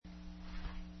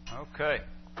Okay.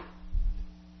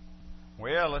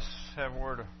 Well, let's have a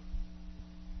word of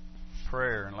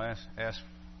prayer and let's ask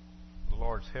the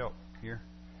Lord's help here.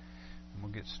 And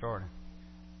we'll get started.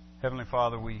 Heavenly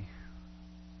Father, we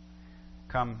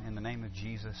come in the name of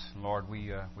Jesus. Lord,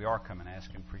 we are coming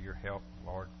asking for your help.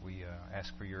 Lord, we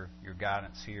ask for your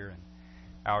guidance here in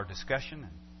our discussion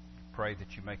and pray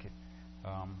that you make it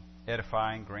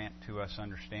edifying, grant to us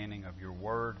understanding of your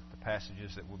word, the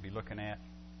passages that we'll be looking at,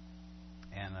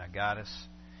 and guide us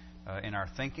in our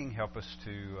thinking. Help us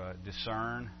to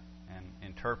discern and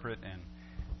interpret and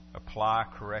apply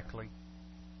correctly,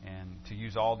 and to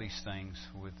use all these things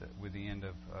with the end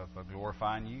of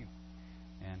glorifying you.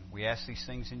 And we ask these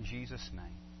things in Jesus'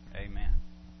 name. Amen.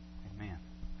 Amen.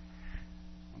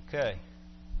 Okay.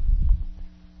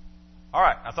 All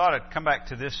right. I thought I'd come back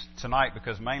to this tonight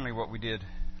because mainly what we did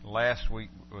last week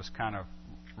was kind of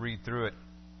read through it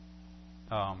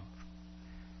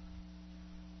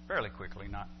fairly quickly,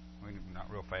 not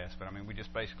real fast, but I mean we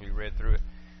just basically read through it.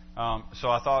 So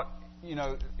I thought,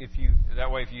 if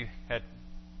you had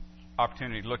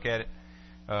opportunity to look at it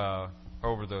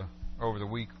over the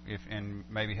week, and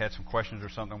maybe had some questions or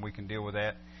something, we can deal with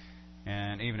that.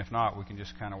 And even if not, we can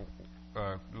just kind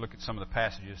of look at some of the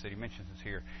passages that he mentions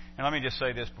here. And let me just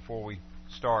say this before we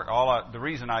start. The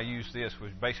reason I used this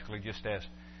was basically just as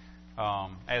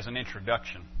an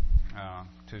introduction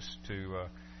to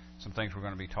some things we're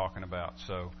going to be talking about.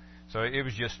 So it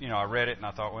was just, I read it and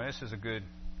I thought, well, this is a good,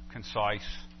 concise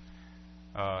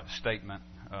statement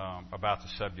about the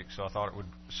subject. So I thought it would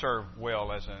serve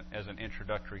well as an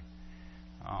introductory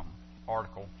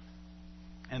article,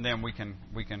 and then we can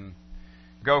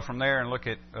go from there and look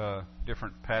at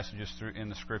different passages in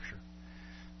the Scripture.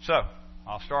 So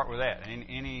I'll start with that.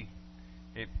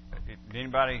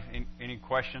 Anybody any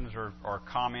questions or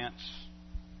comments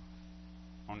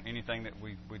on anything that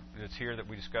that's here that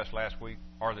we discussed last week,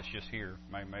 or that's just here?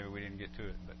 Maybe we didn't get to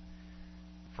it, but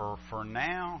for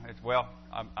now,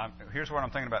 here's what I'm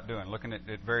thinking about doing: looking at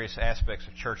various aspects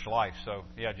of church life. So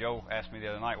yeah, Joe asked me the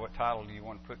other night, what title do you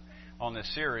want to put on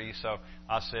this series? So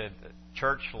I said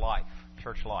church life.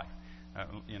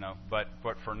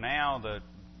 But for now,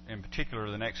 in particular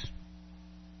the next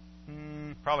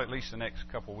probably at least the next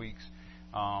couple weeks,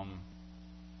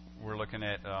 we're looking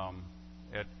at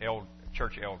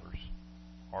church elders,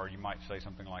 or you might say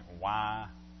something like why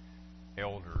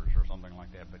elders or something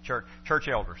like that. But church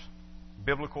elders,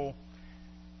 biblical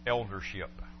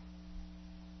eldership.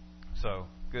 So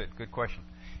good question.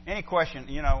 Any question?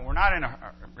 We're not in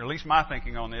at least my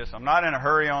thinking on this. I'm not in a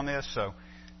hurry on this, so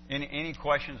any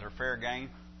questions are fair game,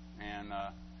 and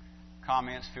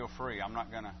comments, feel free. I'm not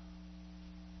gonna.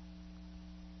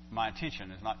 My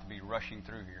intention is not to be rushing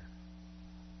through here.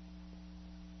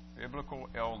 Biblical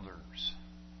elders.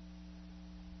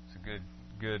 It's a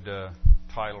good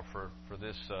title for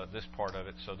this part of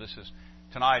it. So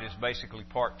tonight is basically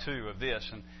part 2 of this,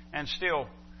 and still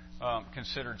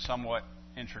considered somewhat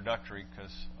introductory,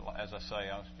 because as I say,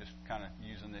 I was just kind of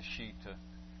using this sheet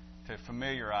to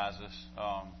familiarize us.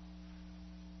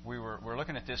 We're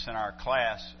looking at this in our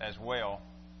class as well,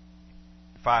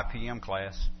 5 p.m.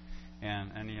 class,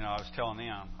 and I was telling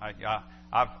them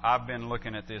I've been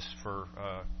looking at this for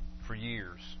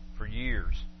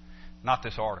years, not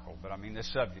this article, but I mean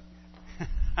this subject.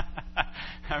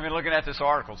 I've been looking at this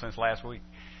article since last week,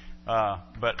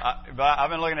 but I've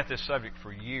been looking at this subject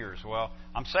for years. Well,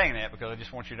 I'm saying that because I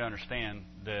just want you to understand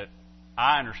that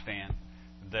I understand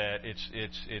that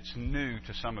it's new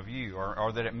to some of you,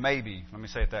 or that it may be. Let me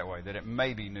say it that way: that it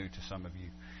may be new to some of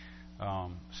you.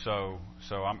 So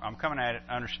I'm coming at it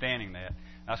understanding that.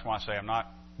 That's why I say I'm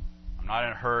not in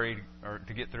a hurry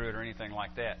to get through it or anything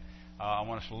like that. I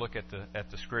want us to look at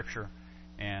the Scripture,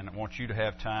 and I want you to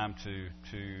have time to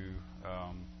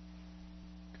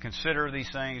consider these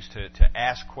things, to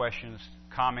ask questions,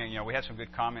 comment. We had some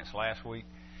good comments last week.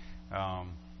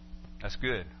 That's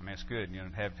good. I mean, it's good.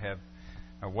 Have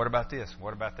what about this?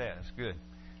 What about that? It's good.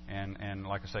 And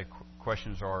like I say,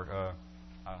 questions are.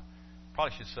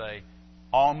 Probably should say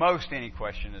almost any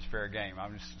question is fair game.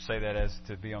 I'll just say that as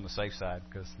to be on the safe side,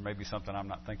 because there may be something I'm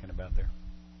not thinking about there.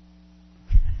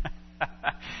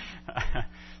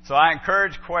 So I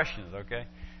encourage questions, okay?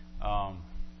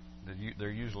 They're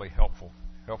usually helpful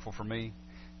for me,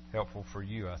 helpful for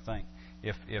you, I think.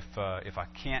 If I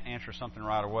can't answer something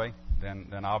right away,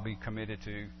 then I'll be committed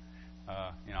to,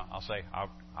 I'll say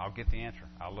I'll get the answer.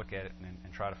 I'll look at it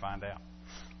and try to find out.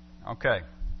 Okay.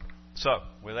 So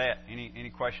with that, any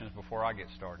questions before I get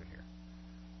started here,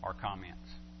 or comments?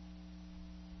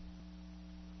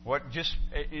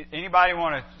 Anybody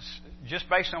want to, just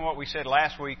based on what we said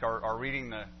last week, or reading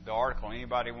the article,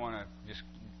 anybody want to just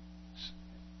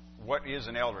what is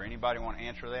an elder? Anybody want to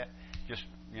answer that? Just,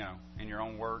 in your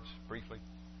own words, briefly.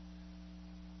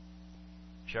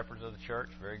 Shepherds of the church.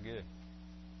 Very good.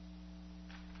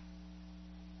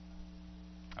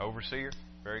 Overseer.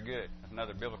 Very good. That's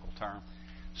another biblical term.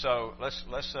 So let's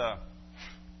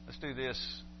do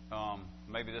this.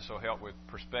 Maybe this will help with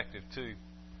perspective too.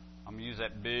 I'm going to use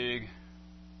that big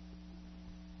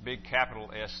capital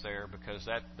S there because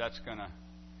that's going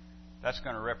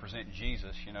to represent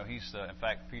Jesus. He's in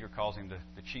fact, Peter calls him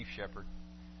the chief shepherd.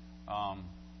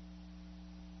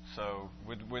 So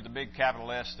with the big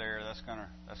capital S there, that's going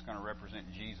to represent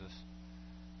Jesus.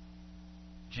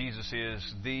 Jesus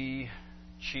is the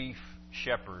chief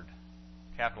shepherd,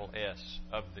 capital S,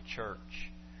 of the church.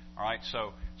 All right.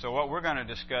 So what we're going to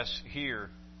discuss here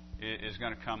is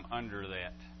going to come under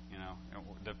that.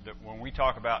 When we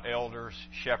talk about elders,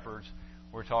 shepherds,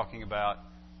 we're talking about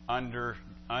under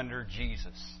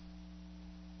Jesus.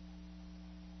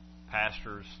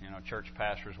 Pastors, church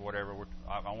pastors, whatever.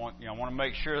 I want to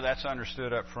make sure that's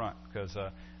understood up front because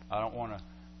I don't want to.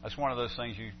 That's one of those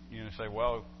things you say.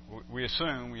 Well, we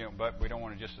assume, but we don't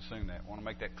want to just assume that. I want to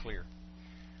make that clear.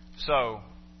 So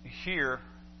here,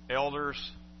 elders,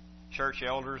 church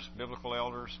elders, biblical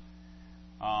elders.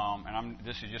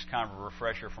 This is just kind of a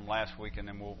refresher from last week, and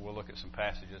then we'll look at some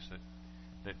passages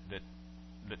that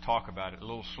talk about it a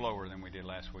little slower than we did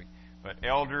last week. But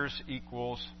elders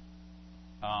equals.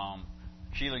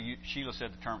 Sheila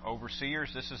said the term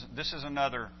overseers. This is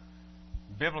another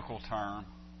biblical term,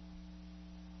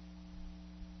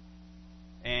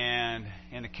 and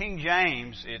in the King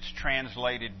James, it's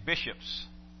translated bishops.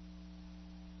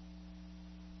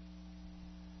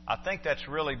 I think that's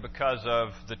really because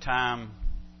of the time,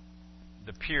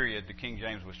 the period the King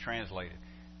James was translated.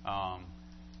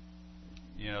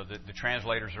 The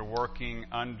translators are working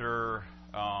under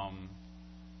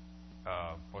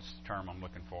what's the term I'm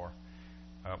looking for?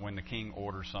 When the king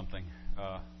orders something.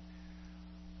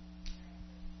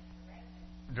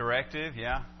 Directive,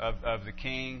 of the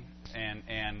king,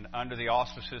 and under the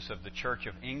auspices of the Church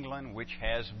of England, which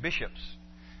has bishops.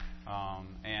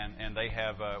 And they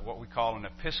have what we call an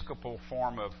episcopal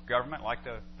form of government, like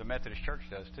the Methodist Church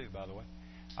does too, by the way.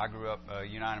 I grew up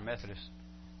United Methodist,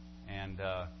 and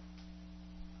the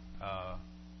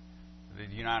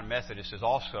United Methodist is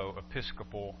also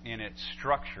episcopal in its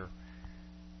structure.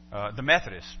 The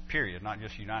Methodist, period, not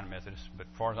just United Methodist, but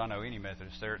as far as I know, any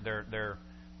Methodist, they're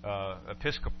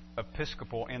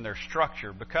episcopal in their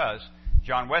structure because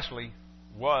John Wesley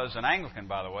was an Anglican,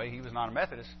 by the way. He was not a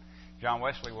Methodist. John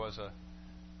Wesley was a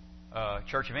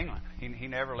Church of England. He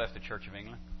never left the Church of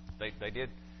England. They did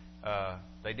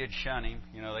shun him.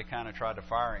 They kind of tried to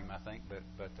fire him, I think,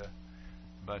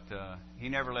 but he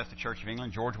never left the Church of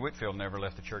England. George Whitefield never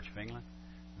left the Church of England.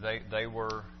 They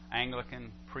were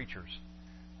Anglican preachers.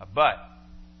 But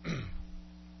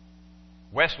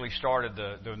Wesley started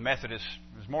the Methodist.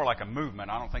 It was more like a movement.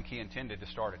 I don't think he intended to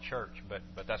start a church, but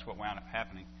that's what wound up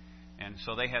happening. And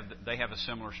so they have a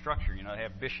similar structure. They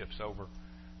have bishops over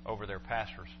their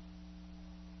pastors.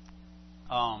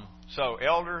 So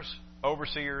elders,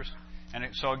 overseers, and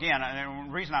so again, and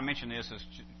the reason I mention this is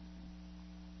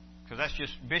because that's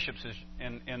just bishops is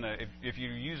in the if you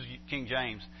use King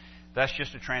James, that's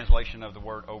just a translation of the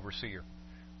word overseer.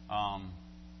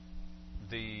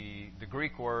 The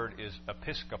Greek word is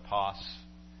episkopos,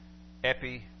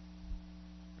 epi,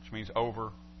 which means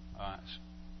over,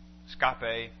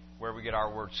 scope, where we get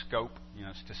our word scope,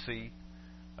 it's to see,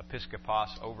 episkopos,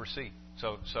 oversee.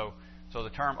 So the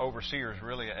term overseer is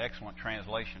really an excellent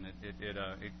translation.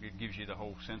 It gives you the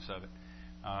whole sense of it.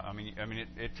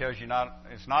 It tells you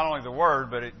it's not only the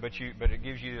word, but it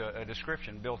gives you a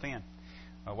description built in.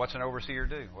 What's an overseer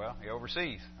do? Well, he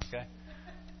oversees. Okay,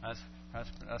 that's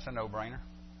a no-brainer.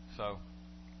 So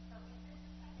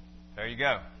there you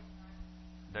go.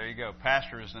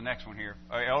 Pastor is the next one here.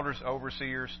 Elders,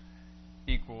 overseers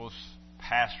equals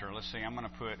pastor. Let's see. I'm going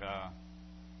to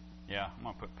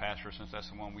put pastor since that's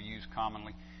the one we use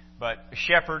commonly. But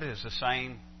shepherd is the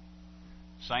same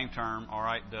term. All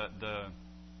right.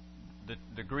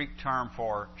 The Greek term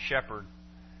for shepherd,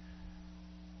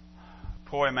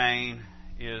 poimen,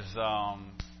 is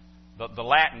the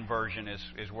Latin version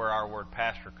is where our word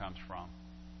pastor comes from.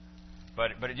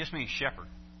 But it just means shepherd.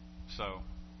 So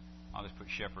I'll just put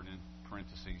shepherd in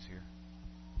parentheses here.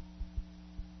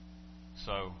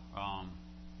 So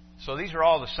these are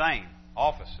all the same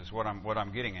office is what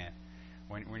I'm getting at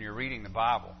when you're reading the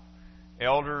Bible.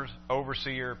 Elders,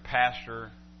 overseer,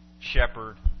 pastor,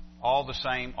 shepherd, all the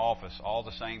same office, all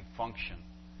the same function.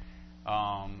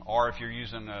 Or if you're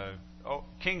using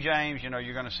King James,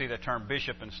 you're going to see the term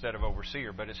bishop instead of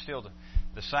overseer, but it's still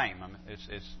the same. I mean,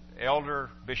 it's elder,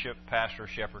 bishop, pastor,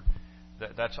 shepherd.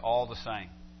 That's all the same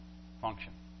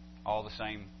function, all the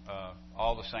same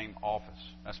office.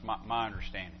 That's my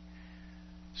understanding.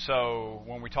 So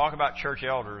when we talk about church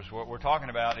elders, what we're talking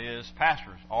about is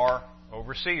pastors or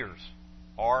overseers.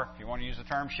 Or if you want to use the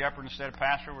term shepherd instead of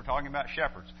pastor, we're talking about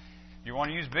shepherds. If you want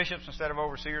to use bishops instead of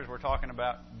overseers, we're talking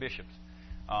about bishops.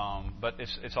 But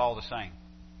it's all the same.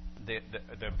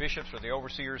 The bishops or the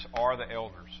overseers are the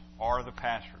elders, are the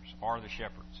pastors, are the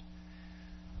shepherds.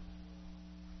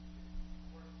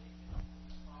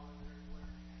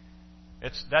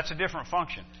 That's a different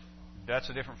function. That's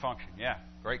a different function. Yeah,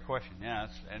 great question. Yeah,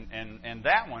 and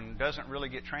that one doesn't really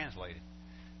get translated.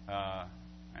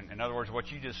 In other words,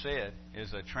 what you just said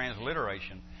is a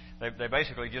transliteration. They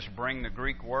basically just bring the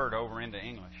Greek word over into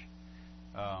English.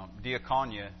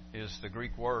 Diakonia is the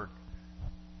Greek word,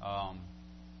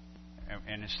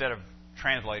 and instead of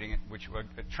translating it, which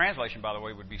a translation, by the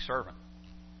way, would be servant.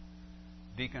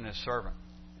 Deacon is servant,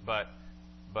 but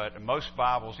most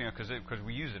Bibles, because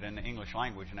we use it in the English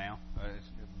language now,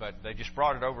 but they just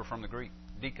brought it over from the Greek,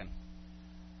 deacon.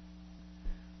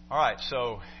 All right,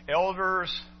 so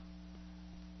elders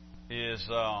is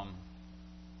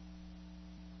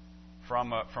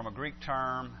from a Greek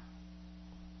term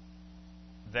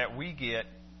that we get.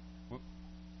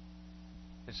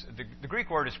 The Greek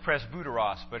word is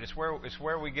presbyteros, but it's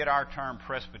where we get our term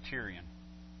Presbyterian.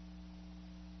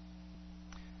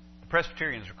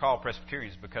 Presbyterians are called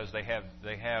Presbyterians because they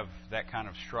have that kind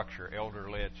of structure,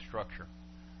 elder-led structure.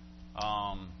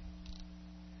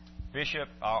 Bishop,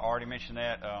 I already mentioned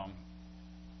that.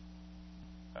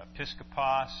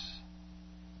 Episkopos,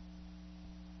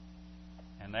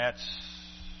 and that's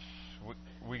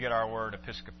we get our word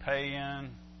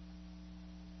Episcopalian,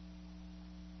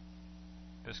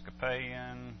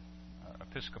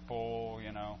 Episcopal,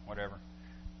 whatever,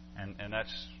 and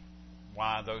that's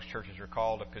why those churches are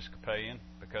called Episcopalian,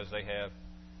 because they have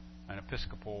an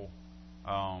Episcopal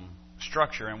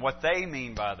structure. And what they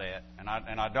mean by that, and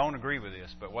I don't agree with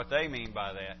this, but what they mean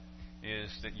by that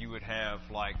is that you would have,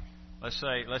 like, let's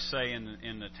say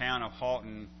in the town of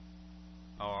Halton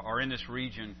or in this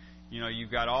region,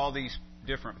 you've got all these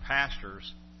different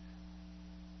pastors.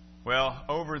 Well,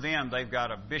 over them they've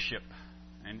got a bishop,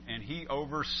 and he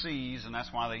oversees, and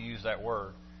that's why they use that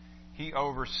word. He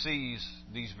oversees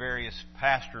these various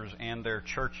pastors and their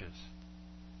churches.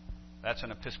 That's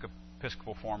an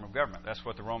Episcopal form of government. That's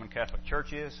what the Roman Catholic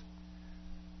Church is.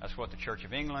 That's what the Church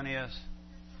of England is.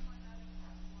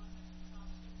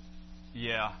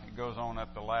 Yeah, it goes on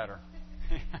up the ladder.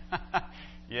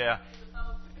 Yeah.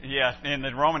 In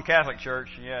the Roman Catholic Church,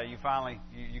 you finally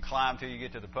you climb till you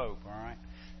get to the Pope. All right.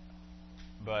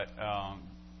 But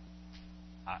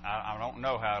I don't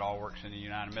know how it all works in the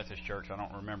United Methodist Church. I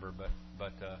don't remember,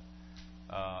 but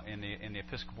in the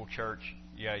Episcopal Church,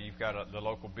 you've got the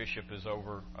local bishop is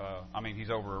over. He's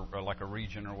over like a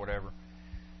region or whatever.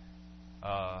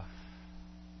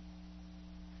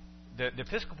 The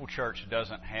Episcopal Church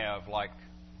doesn't have, like,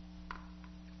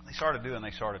 they sort of do and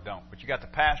they sort of don't. But you got the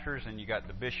pastors and you got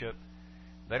the bishop.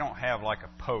 They don't have like a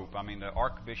pope. The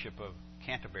Archbishop of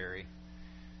Canterbury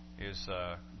is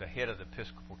the head of the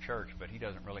Episcopal Church, but he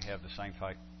doesn't really have the same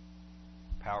type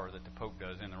power that the Pope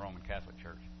does in the Roman Catholic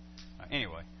Church.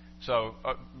 Anyway, so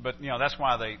but that's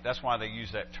why they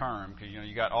use that term, because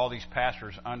you got all these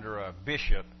pastors under a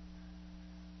bishop,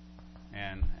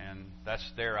 and that's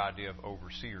their idea of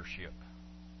overseership.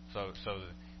 So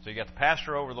you got the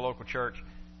pastor over the local church,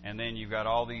 and then you've got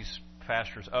all these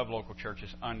pastors of local churches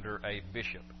under a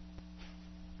bishop,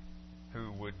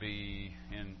 who would be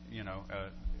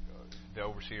the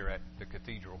overseer at the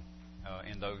cathedral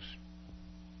in the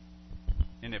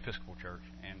Episcopal Church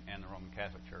and the Roman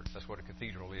Catholic Church. That's what a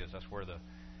cathedral is. That's where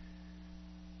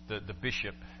the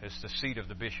bishop is, the seat of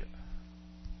the bishop.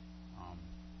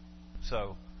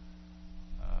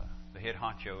 The head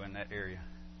honcho in that area.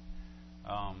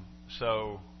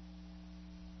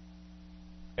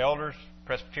 Elders,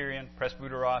 Presbyterian,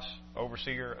 Presbyteros,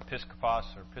 overseer, Episkopos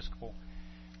or Episcopal,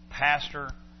 pastor.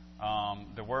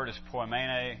 The word is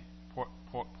poimene.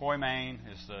 Poimen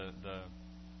is the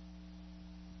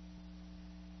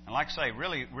and like I say,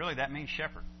 really that means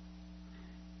shepherd.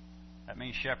 That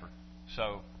means shepherd.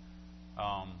 So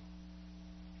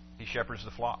he shepherds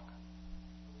the flock.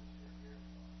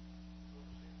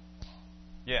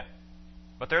 Yeah,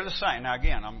 but they're the same. Now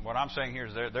again, what I'm saying here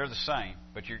is they're the same,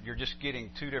 but you're just getting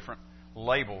two different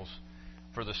labels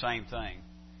for the same thing,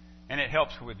 and it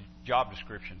helps with job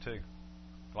description too.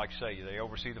 Like I say, they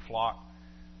oversee the flock.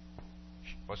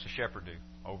 What's the shepherd do?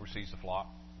 Oversees the flock.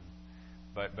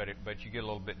 but you get a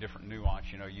little bit different nuance.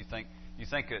 You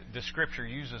think the Scripture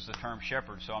uses the term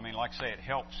shepherd, so I mean, like I say, it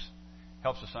helps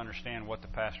us understand what the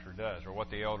pastor does or what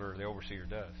the elder or the overseer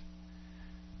does.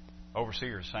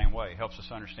 Overseer is the same way. Helps us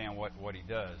understand what he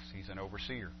does. He's an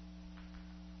overseer.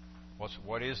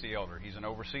 What is the elder? He's an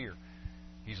overseer.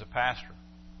 He's a pastor.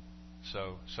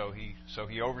 So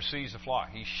he oversees the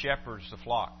flock. He shepherds the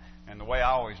flock. And the way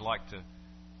I always like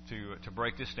to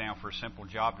break this down for a simple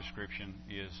job description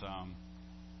is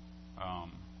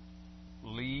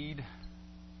lead,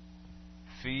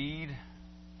 feed,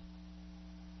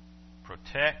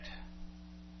 protect,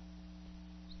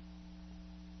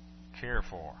 care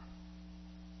for.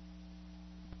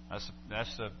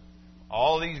 That's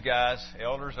all of these guys,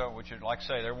 elders, which is, like I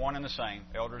say, they're one and the same.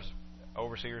 Elders,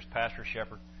 overseers, pastors,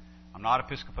 shepherd. I'm not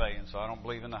Episcopalian, so I don't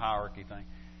believe in the hierarchy thing.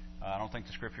 I don't think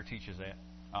the Scripture teaches that.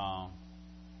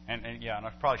 And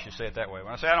I probably should say it that way.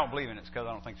 When I say I don't believe in it, it's because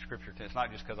I don't think the Scripture. It's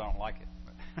not just because I don't like it.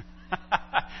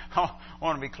 I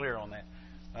want to be clear on that.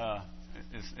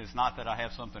 It's not that I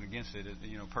have something against it,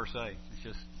 per se. It's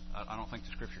just I don't think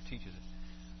the Scripture teaches it.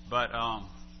 But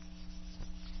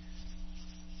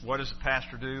what does the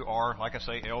pastor do? Or, like I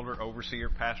say, elder, overseer,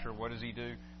 pastor, what does he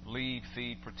do? Lead,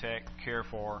 feed, protect, care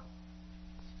for.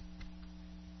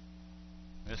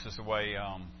 This is the way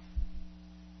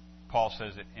Paul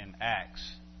says it in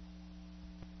Acts.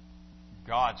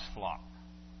 God's flock.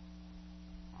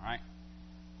 All right?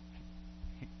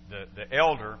 The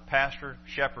elder, pastor,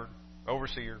 shepherd,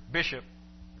 overseer, bishop,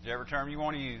 whichever term you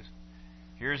want to use,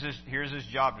 here's his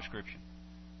job description.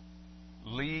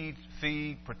 Lead,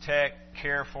 feed, protect,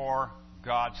 care for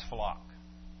God's flock.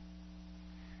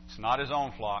 It's not his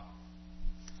own flock.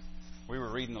 We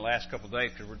were reading the last couple of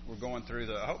days because we're going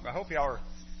through I hope y'all are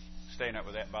staying up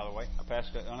with that, by the way.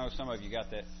 I know some of you got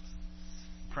that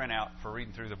printout for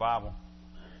reading through the Bible.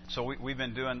 So we've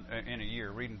been doing in a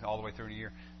year, reading all the way through the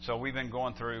year. So we've been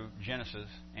going through Genesis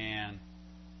and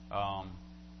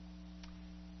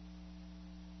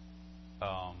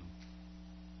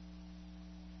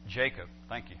Jacob.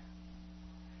 Thank you.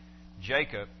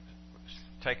 Jacob was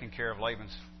taking care of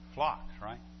Laban's flocks,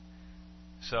 right?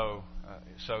 So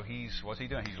what's he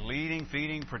doing? He's leading,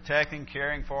 feeding, protecting,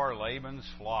 caring for Laban's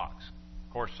flocks.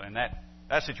 Of course, in that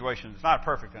situation, it's not a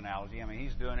perfect analogy. I mean,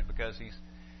 he's doing it because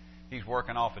he's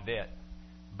working off a debt.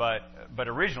 But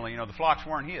originally, the flocks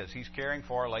weren't his. He's caring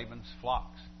for Laban's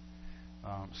flocks.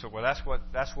 That's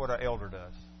what an elder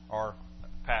does, or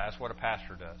that's what a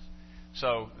pastor does.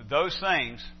 So those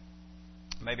things,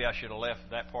 maybe I should have left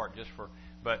that part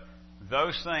but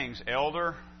those things,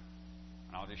 elder,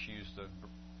 and I'll just use the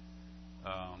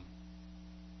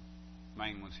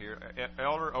main ones here,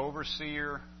 elder,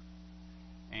 overseer,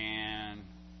 and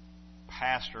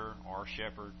pastor or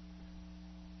shepherd,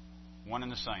 one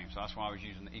and the same. So that's why I was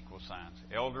using the equal signs.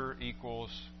 Elder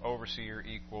equals overseer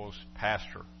equals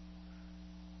pastor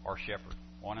or shepherd,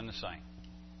 one and the same.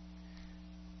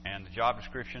 And the job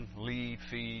description: lead,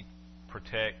 feed,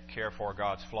 protect, care for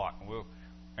God's flock.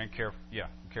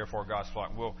 Care for God's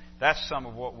flock. That's some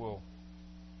of what we'll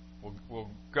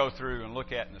go through and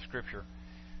look at in the Scripture.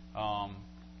 Kind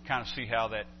of see how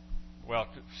that. Well,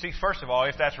 see first of all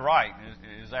if that's right.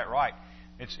 Is that right?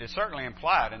 It's certainly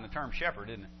implied in the term shepherd,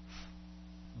 isn't it?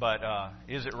 But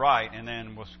is it right? And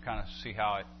then we'll kind of see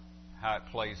how it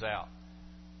plays out.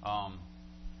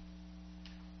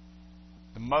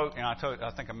 And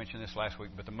I think I mentioned this last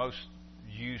week, but the most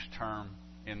used term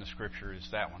in the Scripture is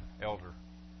that one, elder.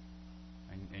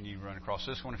 And you run across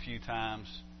this one a few times.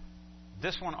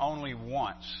 This one only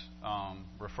once,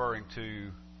 referring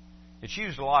to. It's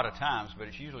used a lot of times, but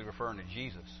it's usually referring to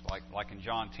Jesus. Like in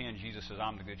John 10, Jesus says,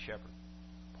 "I'm the good shepherd."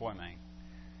 Poimen.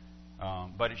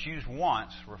 But it's used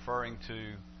once, referring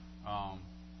to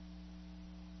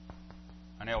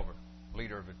an elder,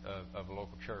 leader of a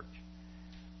local church.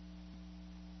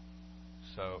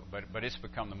 So, but it's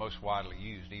become the most widely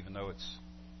used, even though it's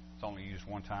only used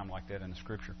one time like that in the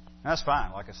Scripture. And that's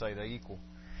fine. Like I say, they equal.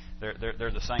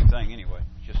 They're the same thing anyway.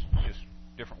 Just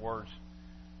different words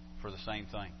for the same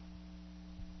thing.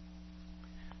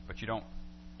 But you don't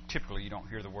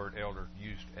hear the word elder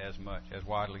used as much, as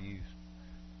widely used.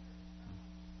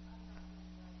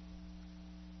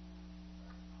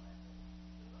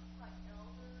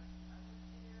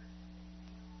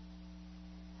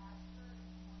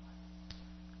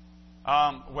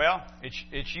 Well,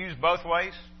 it's used both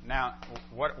ways. Now,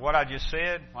 what I just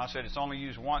said, when I said it's only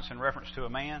used once in reference to a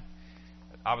man,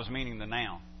 I was meaning the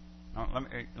noun.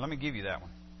 Let me give you that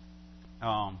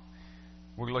one.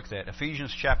 We'll look at that.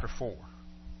 Ephesians chapter 4.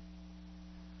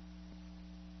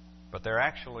 But they're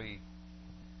actually,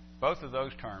 both of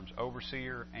those terms,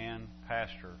 overseer and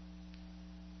pastor,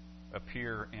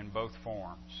 appear in both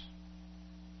forms,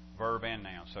 verb and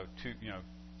noun. So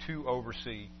to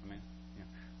oversee. I mean,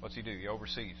 what's he do? He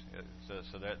oversees.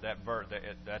 So that verb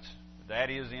that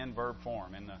is in verb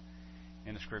form in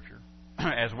the Scripture,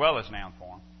 as well as noun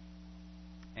form.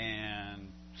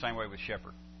 And same way with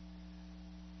shepherd.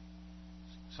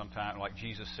 Sometimes, like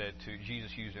Jesus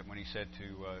used it when he said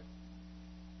to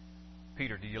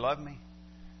Peter, "Do you love me?"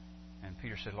 And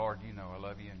Peter said, "Lord, you know I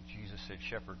love you." And Jesus said,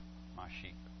 "Shepherd my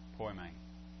sheep, poimen."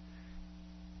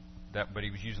 But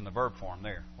he was using the verb form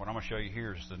there. What I'm going to show you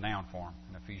here is the noun form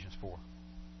in Ephesians 4.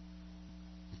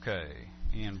 Okay,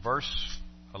 in verse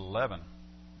 11.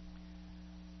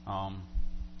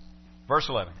 Verse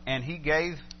 11. And he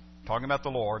gave, talking about the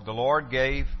Lord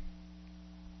gave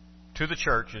to the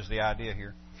church is the idea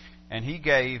here. And he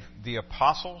gave the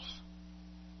apostles,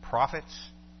 prophets,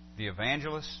 the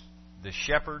evangelists, the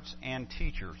shepherds, and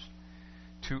teachers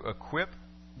to equip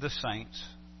the saints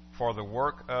for the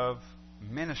work of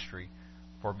ministry,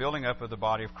 for building up of the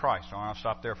body of Christ. I'll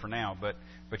stop there for now, but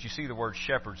you see the word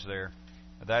shepherds there.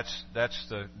 That's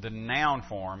the noun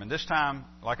form. And this time,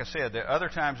 like I said, the other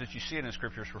times that you see it in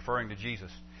Scripture is referring to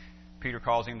Jesus. Peter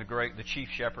calls him the chief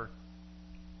shepherd.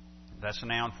 That's the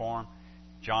noun form.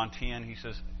 John 10, he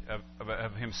says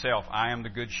of himself, "I am the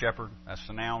good shepherd." That's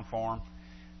the noun form.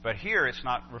 But here it's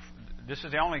not. This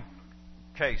is the only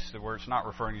case where it's not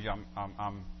referring to you.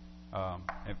 I'm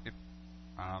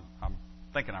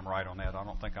thinking I'm right on that. I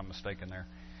don't think I'm mistaken there.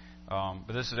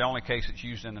 But this is the only case it's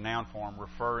used in the noun form,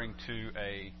 referring to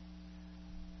a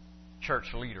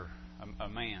church leader, a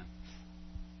man.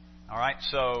 All right.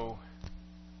 So,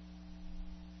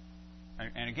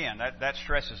 and again, that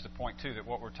stresses the point too that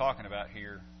what we're talking about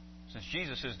here, since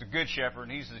Jesus is the good shepherd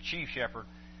and he's the chief shepherd,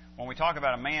 when we talk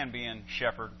about a man being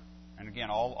shepherd, and again,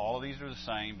 all of these are the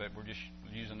same, but we're just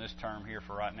using this term here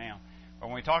for right now. But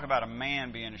when we talk about a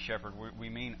man being a shepherd, we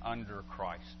mean under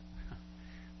Christ.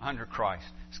 Under Christ.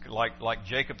 It's like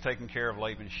Jacob taking care of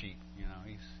Laban's sheep.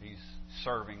 He's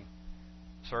serving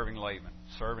Laban,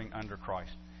 serving under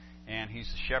Christ. And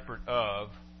he's the shepherd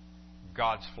of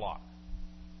God's flock.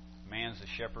 Man's the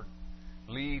shepherd.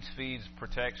 Leads, feeds,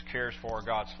 protects, cares for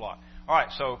God's flock. All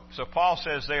right, so Paul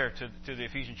says there to the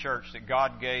Ephesian church that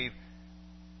God gave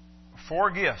 4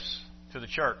 gifts to the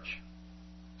church.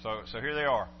 So here they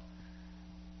are.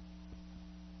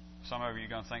 Some of you are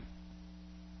going to think,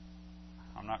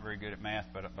 I'm not very good at math,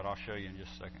 but I'll show you in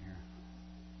just a second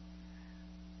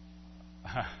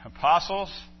here.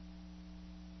 Apostles,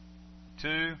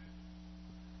 2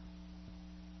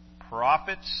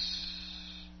 prophets,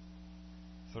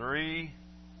 3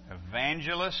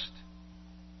 evangelists,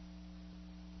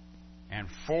 and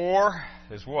 4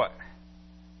 is what?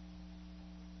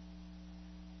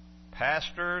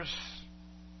 Pastors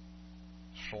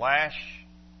 /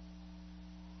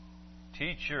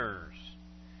 teachers.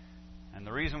 And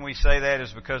the reason we say that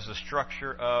is because the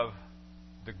structure of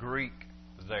the Greek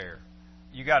there.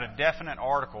 You got a definite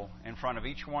article in front of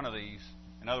each one of these.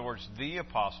 In other words, the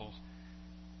apostles,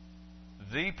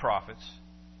 the prophets,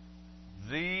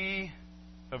 the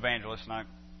evangelists. And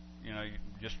you're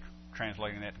just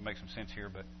translating that to make some sense here,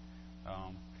 but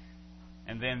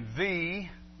and then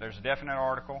there's a definite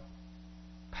article,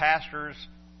 pastors,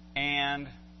 and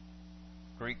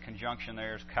Greek conjunction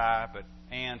there is kai,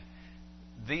 and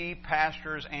the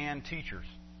pastors and teachers.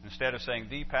 Instead of saying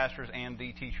the pastors and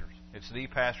the teachers, it's the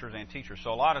pastors and teachers.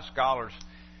 So a lot of scholars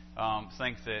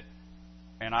think that,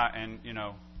 and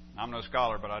I'm no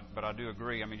scholar, but I do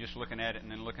agree. I mean, just looking at it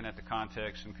and then looking at the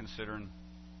context and considering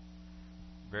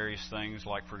various things,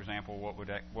 like for example,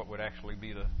 what would actually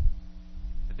be the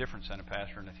difference in a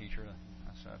pastor and a teacher.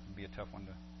 That would be a tough one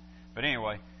to. But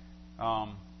anyway,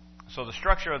 so the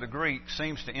structure of the Greek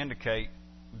seems to indicate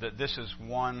that this is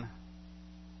one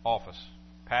office,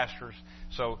 pastors.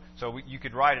 So you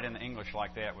could write it in the English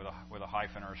like that with a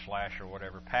hyphen or a slash or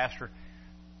whatever. Pastor,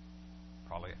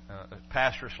 probably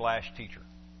pastor / teacher.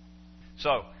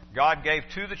 So God gave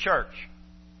to the church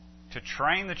to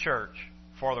train the church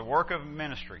for the work of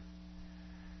ministry,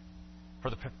 for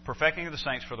the perfecting of the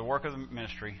saints, for the work of the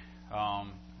ministry,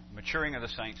 maturing of the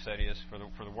saints. That is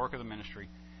for the work of the ministry,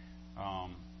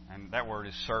 and that word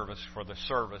is service, for the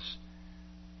service.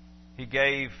 He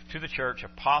gave to the church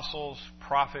apostles,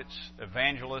 prophets,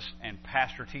 evangelists, and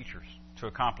pastor teachers to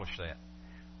accomplish that.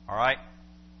 All right?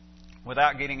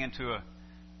 Without getting into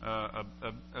a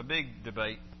big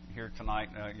debate here tonight,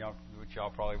 which y'all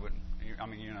probably wouldn't. I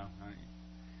mean,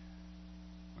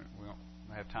 we don't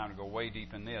have time to go way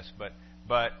deep in this, but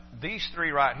these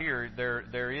 3 right here,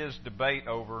 there is debate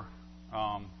over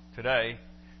today.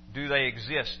 Do they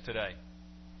exist today?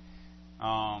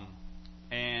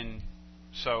 And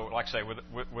So, like I say,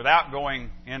 without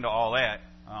going into all that,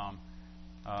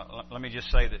 let me just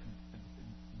say that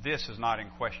this is not in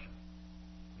question.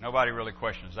 Nobody really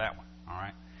questions that one. All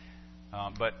right.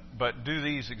 But do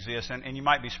these exist? And you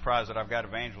might be surprised that I've got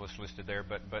evangelists listed there.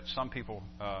 But some people,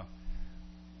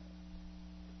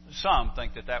 some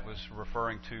think that was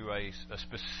referring to a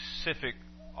specific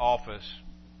office,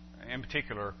 in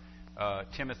particular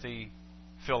Timothy,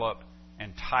 Philip,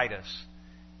 and Titus,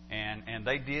 and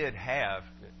they did have,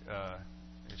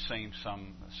 it seems,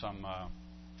 some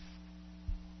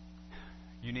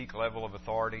unique level of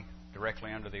authority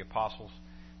directly under the apostles.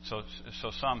 So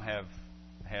some have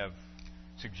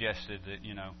suggested that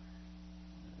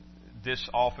this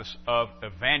office of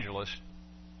evangelist,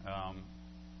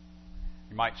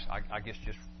 you might, I guess,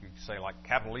 just you could say like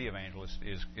capital E evangelist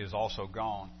is also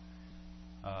gone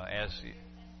as.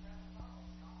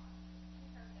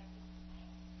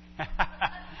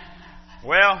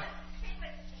 Well,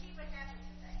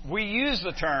 we use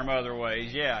the term other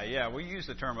ways. Yeah, we use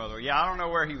the term other ways. Yeah, I don't know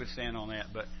where he would stand on that,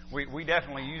 but we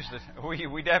definitely use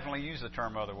we definitely use the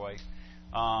term other ways.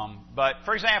 But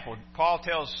for example, Paul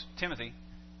tells Timothy,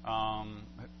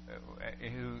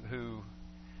 who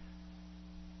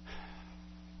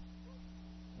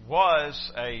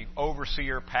was a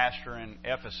overseer pastor in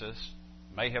Ephesus,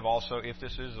 may have also, if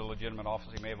this is a legitimate office,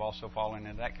 he may have also fallen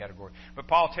into that category. But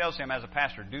Paul tells him as a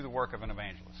pastor, do the work of an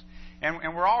evangelist.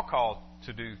 And we're all called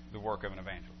to do the work of an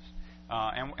evangelist.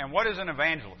 And what is an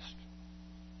evangelist?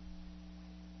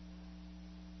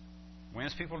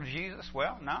 Wins people to Jesus?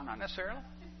 Well, no, not necessarily.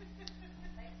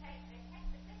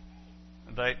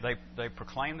 They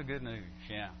proclaim the good news.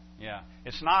 Yeah.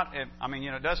 It's not. I mean,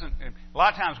 it doesn't. A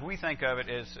lot of times we think of it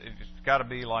as it's got to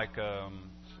be like,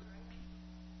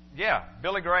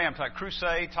 Billy Graham type,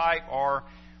 crusade type, or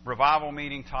revival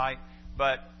meeting type.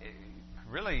 But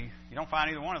really, you don't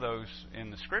find either one of those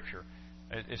in the Scripture.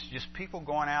 It's just people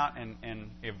going out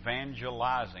and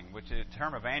evangelizing, which the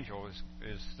term evangel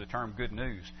is the term good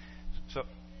news. So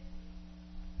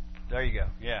there you go.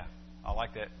 Yeah, I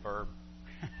like that verb.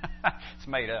 It's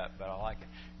made up, but I like it.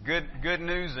 Good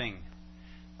newsing.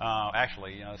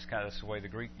 Actually, that's the way the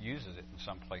Greek uses it in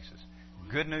some places.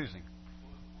 Good newsing.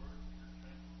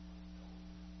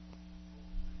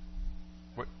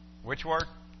 Which word?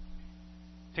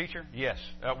 Teacher? Yes.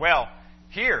 Well,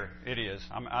 here it is.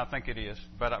 I think it is.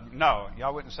 But no,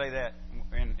 y'all wouldn't say that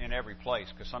in every place,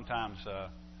 because sometimes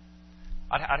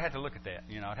I'd have to look at that.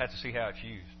 I'd have to see how it's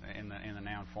used in the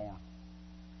noun form.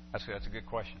 That's a good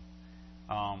question.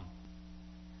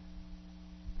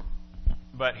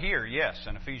 But here, yes,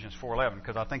 in Ephesians 4:11,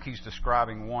 because I think he's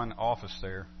describing one office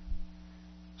there.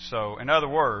 So, in other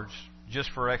words, just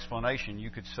for explanation, you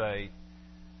could say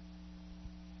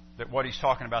that what he's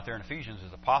talking about there in Ephesians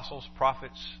is apostles,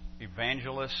 prophets,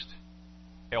 evangelists,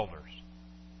 elders.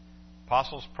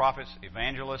 Apostles, prophets,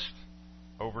 evangelists,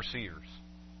 overseers.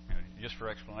 Just for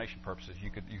explanation purposes,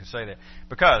 you could say that,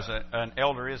 because an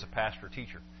elder is a pastor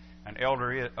teacher. An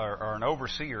elder or an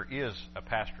overseer is a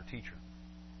pastor teacher.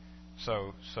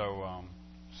 So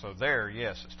there,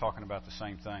 yes, it's talking about the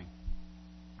same thing.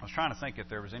 I was trying to think if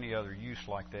there was any other use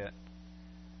like that.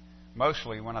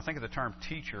 Mostly, when I think of the term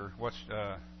teacher,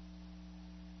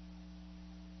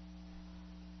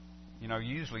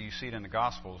 usually you see it in the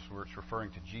Gospels where it's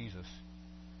referring to Jesus,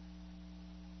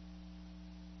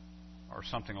 or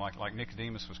something like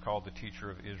Nicodemus was called the teacher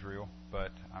of Israel.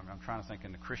 But I'm trying to think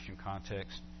in the Christian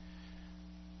context.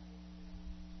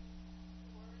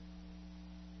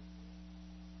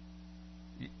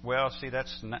 Well, see,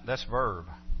 that's verb,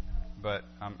 but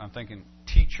I'm thinking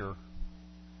teacher.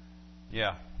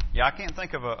 Yeah. I can't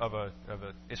think of a.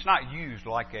 It's not used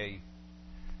like a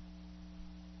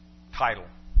title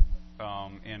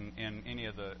in any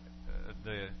of the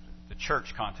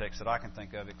church context that I can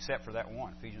think of, except for that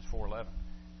one, Ephesians 4:11.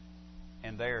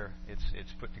 And there,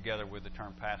 it's put together with the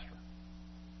term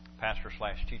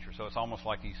pastor/teacher. So it's almost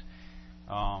like he's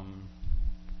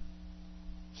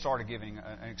sort of giving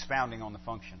an expounding on the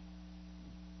function.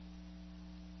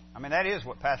 I mean, that is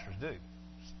what pastors do.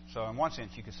 So in one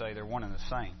sense, you could say they're one and the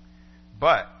same.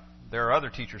 But there are other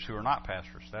teachers who are not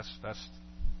pastors. That's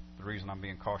the reason I'm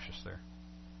being cautious there.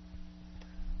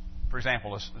 For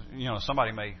example,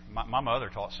 somebody my mother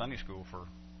taught Sunday school for,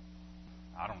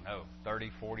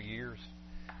 30, 40 years.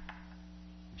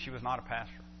 She was not a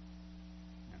pastor,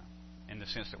 in the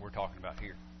sense that we're talking about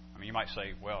here. I mean, you might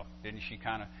say, well, didn't she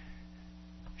kind of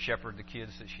shepherd the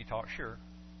kids that she taught? Sure,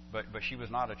 but she was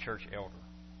not a church elder,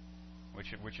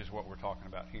 which is what we're talking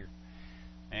about here.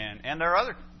 And there are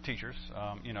other teachers,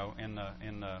 in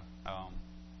the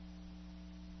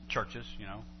churches,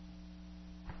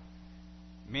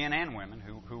 men and women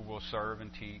who will serve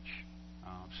and teach.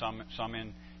 Some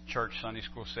in church Sunday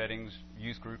school settings,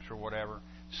 youth groups or whatever.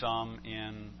 Some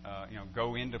in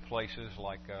go into places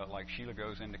like Sheila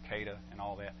goes into CADA and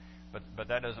all that. But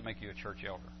that doesn't make you a church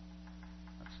elder.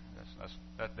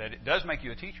 That it does make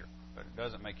you a teacher, but it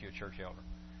doesn't make you a church elder.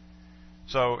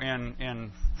 So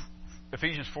in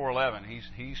Ephesians 4:11,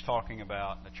 he's talking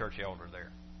about the church elder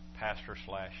there,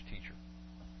 pastor/teacher,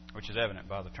 which is evident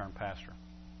by the term pastor.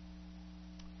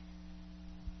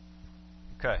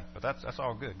 Okay, but that's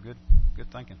all good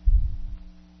thinking.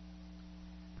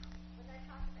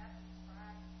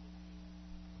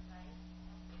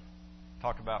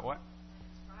 Talked about what?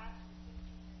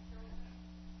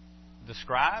 The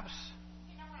scribes?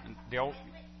 The old.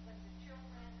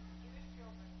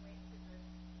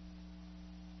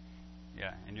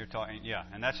 Yeah, and you're talking. Yeah,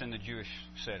 and that's in the Jewish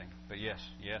setting. But yes,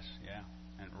 yeah.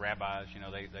 And rabbis,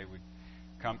 they would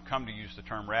come to use the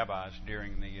term rabbis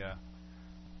during the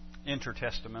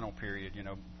intertestamental period.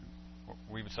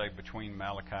 We would say between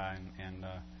Malachi and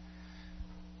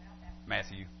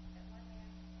Matthew.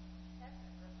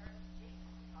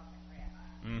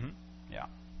 Mm-hmm. Yeah.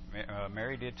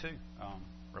 Mary did too.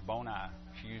 Rabboni.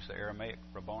 She used the Aramaic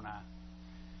Rabboni,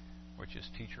 which is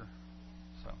teacher.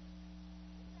 So.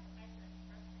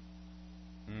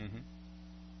 Mm-hmm.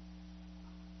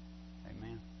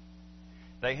 Amen.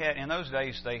 They had in those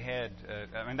days.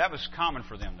 That was common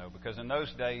for them though, because in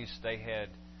those days they had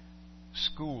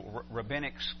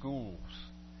rabbinic schools,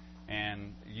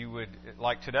 and you would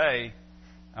like today.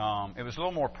 It was a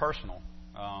little more personal.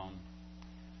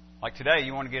 Like today,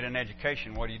 you want to get an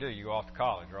education. What do? You go off to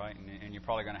college, right? And you're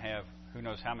probably going to have who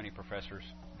knows how many professors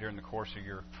during the course of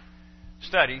your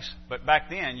studies. But back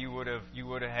then, you would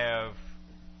have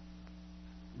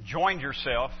joined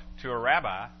yourself to a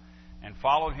rabbi and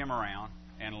followed him around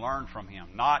and learned from him.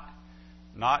 Not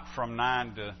from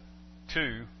 9 to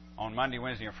 2 on Monday,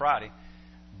 Wednesday, and Friday,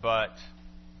 but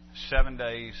 7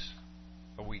 days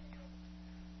a week.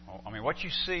 What you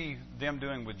see them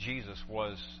doing with Jesus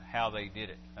was how they did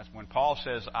it. That's when Paul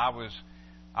says, I was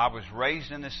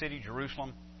raised in this city,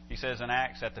 Jerusalem. He says in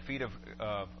Acts, at the feet of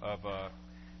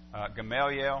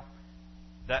Gamaliel.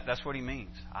 That's what he means.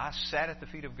 I sat at the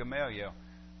feet of Gamaliel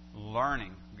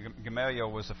learning.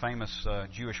 Gamaliel was a famous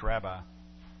Jewish rabbi,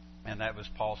 and that was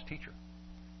Paul's teacher.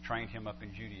 Trained him up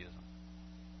in Judaism.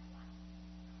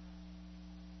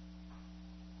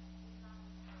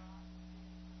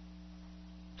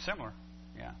 Similar,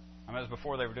 yeah. It was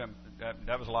before they were doing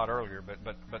that was a lot earlier,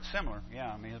 but similar,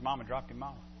 yeah. His mama dropped him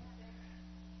off.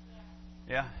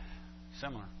 Yeah,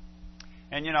 similar.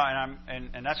 And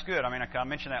and that's good. I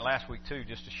mentioned that last week too,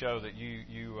 just to show that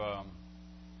you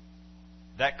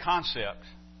that concept,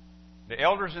 the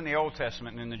elders in the Old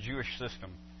Testament and in the Jewish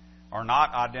system are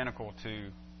not identical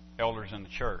to elders in the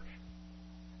church,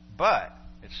 but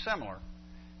it's similar,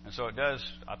 and so it does,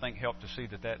 I think, help to see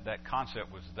that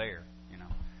concept was there.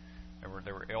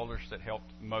 There were elders that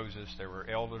helped Moses. There were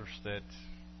elders that,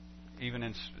 even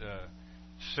in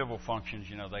civil functions,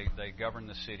 they governed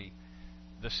the cities,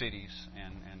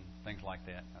 and things like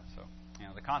that. So,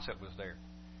 the concept was there,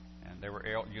 and there were.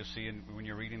 You'll see when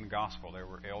you're reading the gospel, there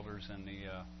were elders in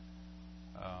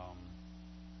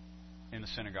the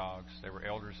synagogues. There were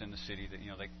elders in the city that they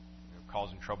were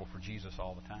causing trouble for Jesus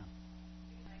all the time.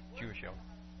 Jewish elders.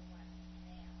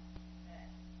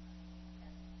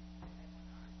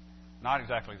 Not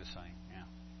exactly the same. Yeah,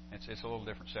 it's a little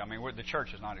different. The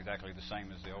church is not exactly the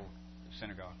same as the old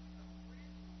synagogue.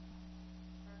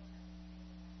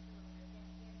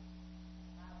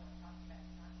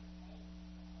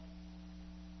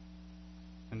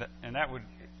 And that would,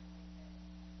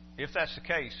 if that's the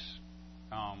case,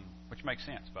 which makes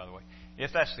sense, by the way.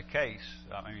 If that's the case,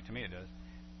 to me it does.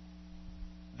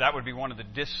 That would be one of the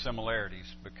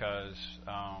dissimilarities, because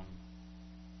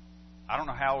I don't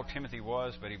know how old Timothy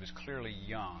was, but he was clearly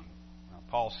young.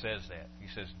 Paul says that. He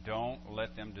says, don't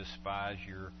let them despise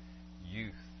your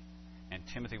youth. And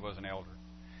Timothy was an elder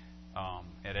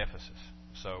at Ephesus.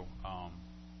 So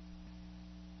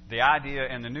the idea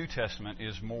in the New Testament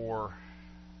is more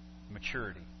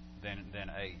maturity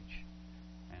than age.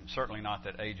 And certainly not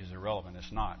that age is irrelevant.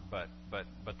 It's not. But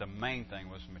the main thing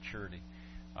was maturity,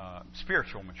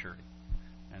 spiritual maturity.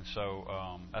 And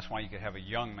so that's why you could have a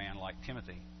young man like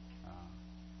Timothy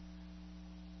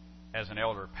as an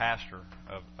elder pastor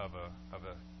of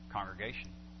a congregation.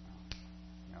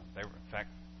 They were, in fact,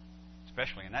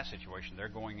 especially in that situation, they're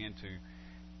going into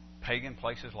pagan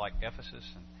places like Ephesus,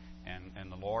 and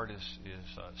the Lord is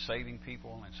saving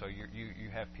people, and so you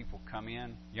have people come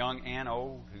in, young and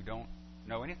old, who don't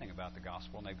know anything about the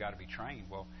gospel, and they've got to be trained.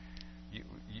 Well,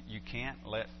 you can't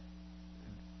let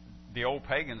the old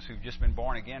pagans who've just been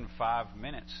born again 5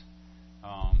 minutes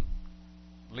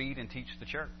lead and teach the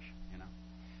church.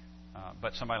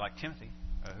 But somebody like Timothy,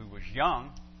 who was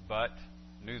young but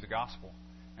knew the gospel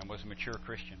and was a mature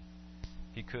Christian,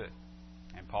 he could.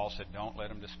 And Paul said, "Don't let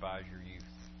them despise your youth."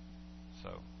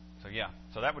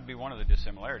 So that would be one of the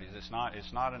dissimilarities. It's not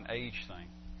an age thing.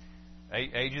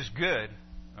 Age is good,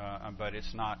 but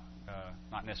it's not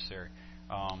necessary.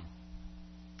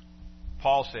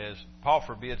 Paul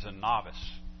forbids a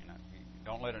novice.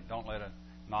 Don't let a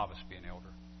novice be an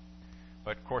elder.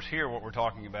 But of course, here what we're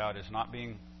talking about is not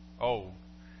being old,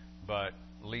 but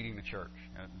leading the church.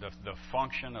 The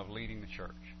function of leading the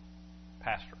church,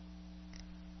 pastor.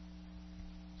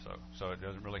 So it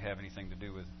doesn't really have anything to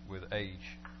do with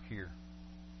age here.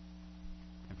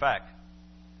 In fact,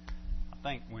 I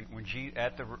think when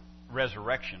at the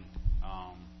resurrection,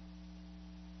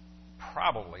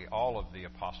 probably all of the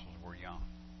apostles were young.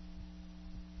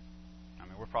 I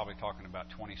mean, we're probably talking about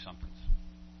 20-somethings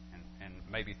and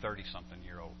maybe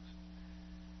 30-something-year-olds.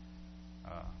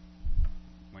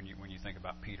 When you think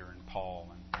about Peter and Paul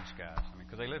and these guys, I mean,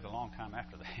 because they lived a long time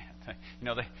after that.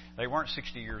 They weren't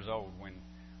 60 years old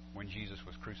when Jesus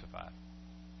was crucified,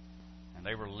 and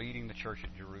they were leading the church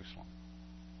at Jerusalem.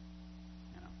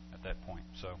 At that point,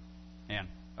 and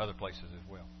other places as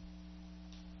well.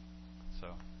 So,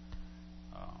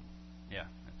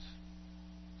 it's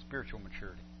spiritual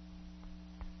maturity.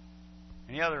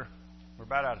 We're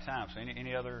about out of time. So,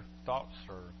 any other thoughts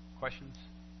or questions?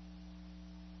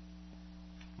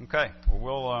 Okay.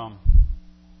 Well,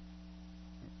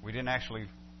 we didn't actually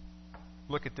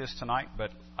look at this tonight,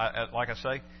 but like I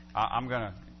say, I'm going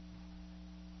to.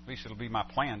 At least it'll be my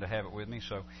plan to have it with me.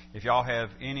 So if y'all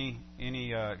have any,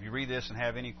 if you read this and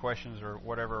have any questions or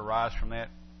whatever arise from that,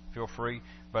 feel free.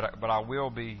 But I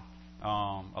will be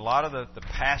a lot of the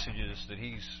passages that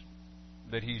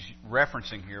he's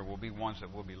referencing here will be ones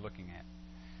that we'll be looking at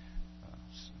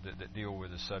that deal with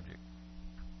the subject.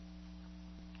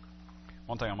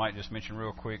 One thing I might just mention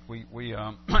real quick, we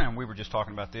were just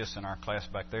talking about this in our class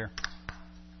back there.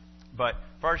 But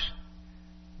first.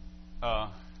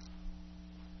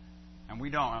 And we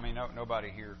don't. I mean, nobody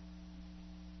here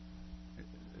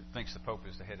thinks the Pope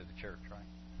is the head of the church, right?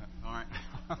 All right.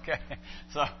 Okay.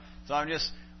 So I'm just.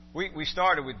 We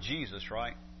started with Jesus,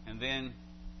 right? And then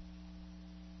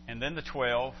the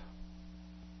 12.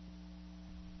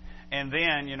 And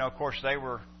then of course they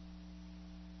were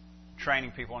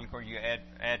training people, and of course you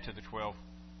add to the 12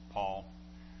 Paul,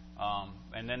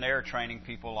 and then they were training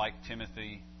people like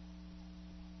Timothy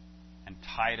and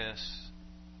Titus.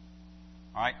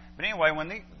 All right, but anyway,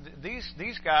 when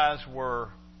these guys were,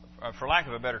 for lack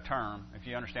of a better term, if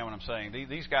you understand what I'm saying,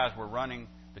 these guys were running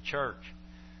the church.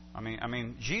 I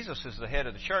mean, Jesus is the head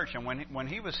of the church, and when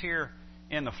he was here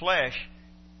in the flesh,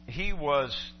 he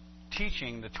was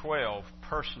teaching the 12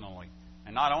 personally,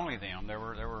 and not only them. There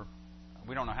were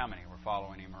we don't know how many were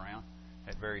following him around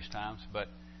at various times, but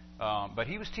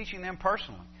he was teaching them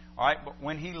personally. All right, but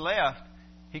when he left,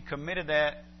 he committed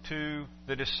that to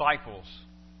the disciples.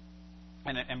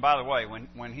 And by the way,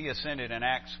 when he ascended in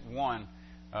Acts 1,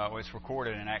 it's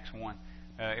recorded in Acts 1,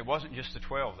 it wasn't just the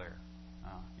 12 there.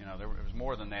 There was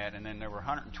more than that, and then there were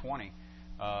 120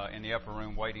 in the upper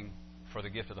room waiting for the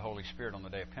gift of the Holy Spirit on the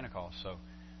day of Pentecost.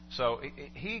 So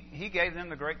he gave them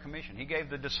the Great Commission. He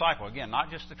gave the disciple, again, not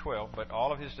just the 12, but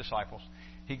all of his disciples.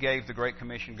 He gave the Great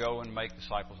Commission, go and make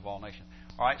disciples of all nations.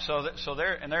 All right, so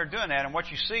they're doing that, and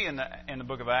what you see in the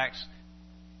book of Acts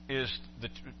is,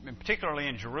 particularly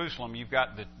in Jerusalem, you've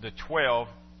got the 12,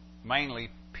 mainly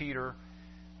Peter,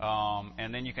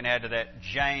 and then you can add to that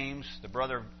James, the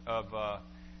brother of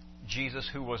Jesus,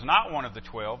 who was not one of the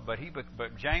 12, but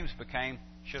James became,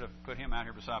 should have put him out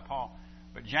here beside Paul,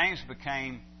 but James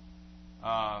became,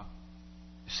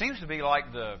 seems to be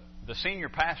like the senior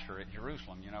pastor at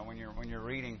Jerusalem. When you're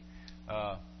reading,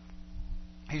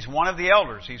 he's one of the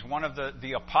elders, he's one of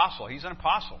the apostle, he's an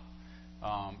apostle.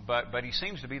 But he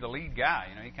seems to be the lead guy.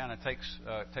 He kind of takes.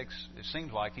 It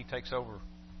seems like he takes over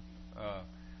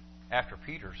after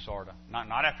Peter, sort of.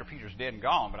 Not after Peter's dead and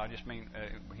gone, but I just mean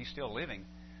he's still living.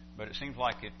 But it seems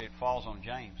like it falls on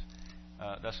James.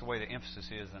 That's the way the emphasis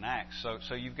is in Acts.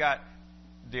 So you've got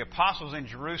the apostles in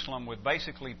Jerusalem with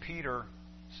basically Peter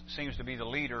seems to be the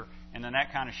leader, and then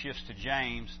that kind of shifts to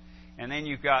James, and then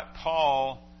you've got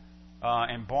Paul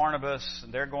and Barnabas,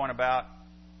 and they're going about.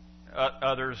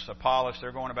 Others, Apollos,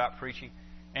 they're going about preaching,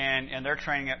 and they're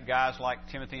training up guys like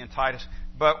Timothy and Titus.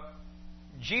 But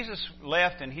Jesus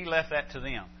left, and he left that to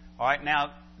them. All right,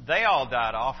 now they all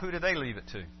died off. Who did they leave it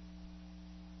to?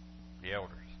 The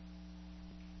elders.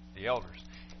 The elders,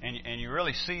 and you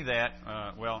really see that.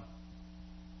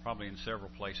 probably in several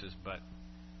places, but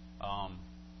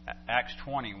Acts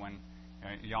 20, when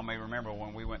y'all may remember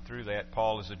when we went through that,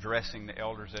 Paul is addressing the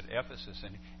elders at Ephesus,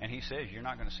 and he says, "You're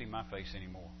not going to see my face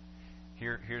anymore.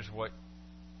 Here's what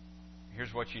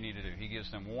you need to do." He gives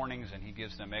them warnings and he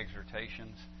gives them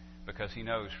exhortations, because he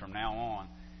knows from now on,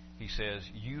 he says,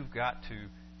 you've got to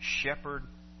shepherd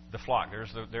the flock.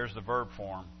 There's the verb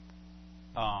form,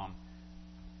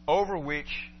 over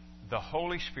which the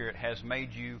Holy Spirit has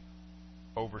made you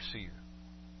overseer.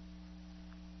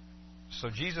 So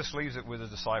Jesus leaves it with the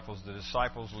disciples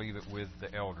leave it with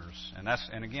the elders.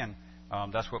 And again,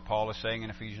 that's what Paul is saying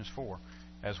in Ephesians 4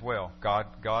 as well.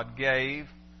 God gave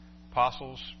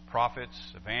apostles, prophets,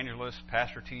 evangelists,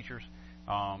 pastor teachers.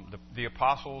 The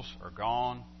apostles are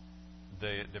gone.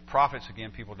 The prophets,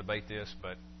 again, people debate this,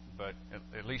 but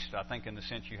at least I think in the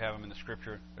sense you have them in the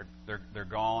Scripture, they're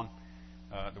gone.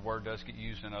 The word does get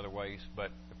used in other ways,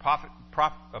 but the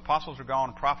apostles are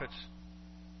gone. Prophets,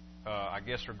 I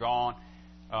guess, are gone.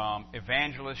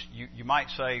 Evangelists, you might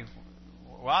say,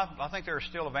 well, I think there are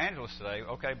still evangelists today.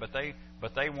 Okay, but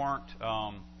they weren't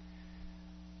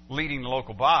leading the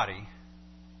local body.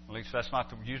 At least that's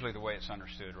not usually the way it's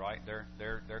understood, right?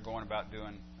 They're going about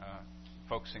doing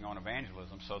focusing on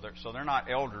evangelism. So they're not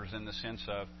elders in the sense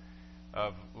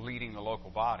of leading the local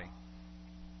body.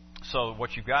 So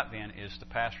what you've got then is the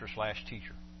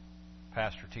pastor/teacher.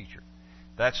 Pastor-teacher.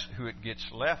 That's who it gets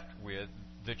left with,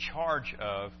 the charge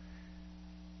of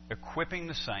equipping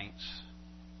the saints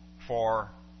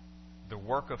for the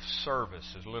work of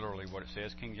service, is literally what it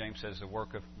says. King James says the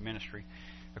work of ministry.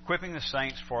 Equipping the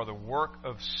saints for the work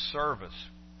of service,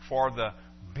 for the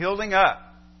building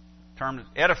up, term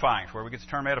edifying, where we get the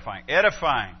term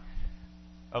edifying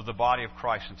of the body of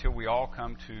Christ until we all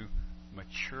come to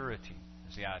maturity,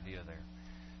 is the idea there.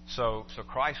 So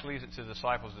Christ leaves it to the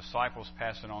disciples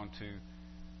pass it on to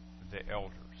the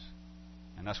elders.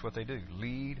 And that's what they do.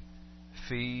 Lead,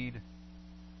 feed,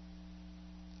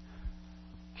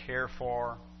 care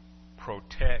for,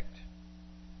 protect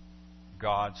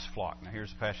God's flock. Now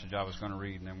here's the passage I was going to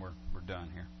read, and then we're done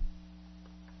here.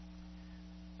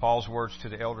 Paul's words to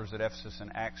the elders at Ephesus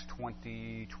in Acts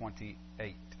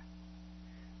 20:28.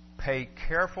 Pay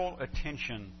careful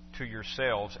attention to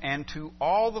yourselves and to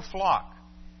all the flock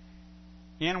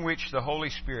in which the Holy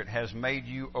Spirit has made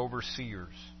you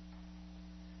overseers,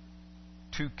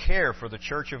 to care for the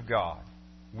church of God,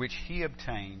 which He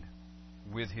obtained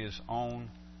with His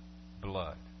own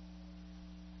blood.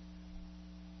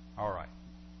 All right,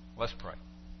 let's pray.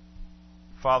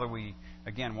 Father, we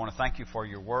again want to thank You for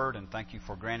Your Word, and thank You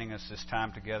for granting us this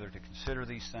time together to consider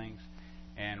these things.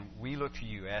 And we look to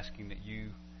You, asking that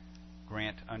You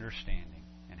grant understanding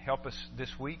and help us this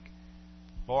week,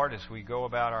 Lord, as we go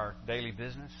about our daily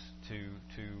business,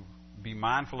 to be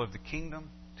mindful of the kingdom,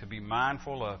 to be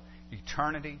mindful of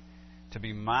eternity, to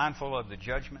be mindful of the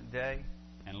judgment day,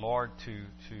 and Lord, to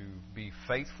be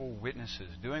faithful witnesses,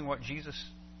 doing what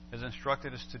Jesus has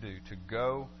instructed us to do, to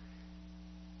go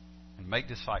and make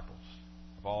disciples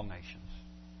of all nations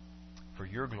for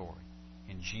Your glory.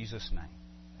 In Jesus' name,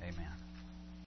 amen.